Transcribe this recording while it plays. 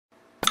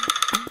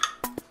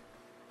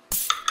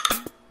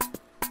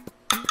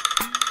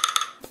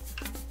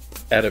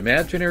At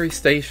Imaginary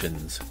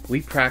Stations,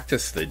 we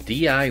practice the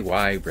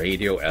DIY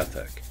radio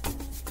ethic.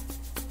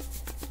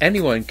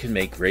 Anyone can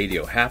make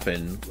radio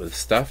happen with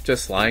stuff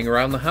just lying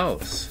around the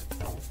house.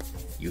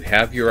 You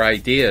have your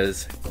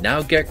ideas,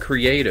 now get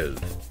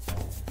creative.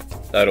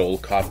 That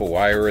old copper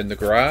wire in the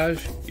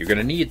garage, you're going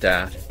to need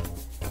that.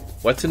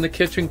 What's in the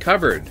kitchen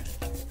cupboard?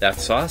 That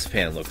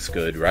saucepan looks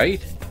good,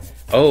 right?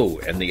 Oh,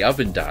 and the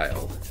oven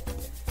dial.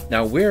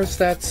 Now where's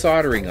that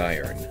soldering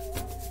iron?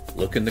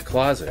 Look in the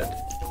closet,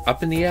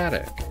 up in the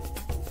attic.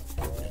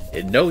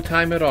 In no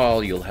time at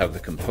all, you'll have the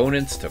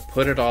components to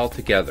put it all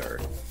together.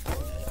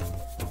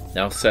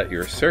 Now set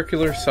your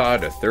circular saw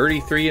to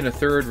 33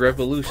 1/3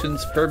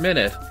 revolutions per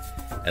minute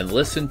and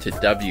listen to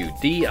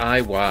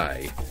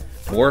WDIY.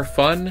 More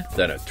fun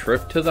than a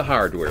trip to the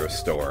hardware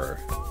store.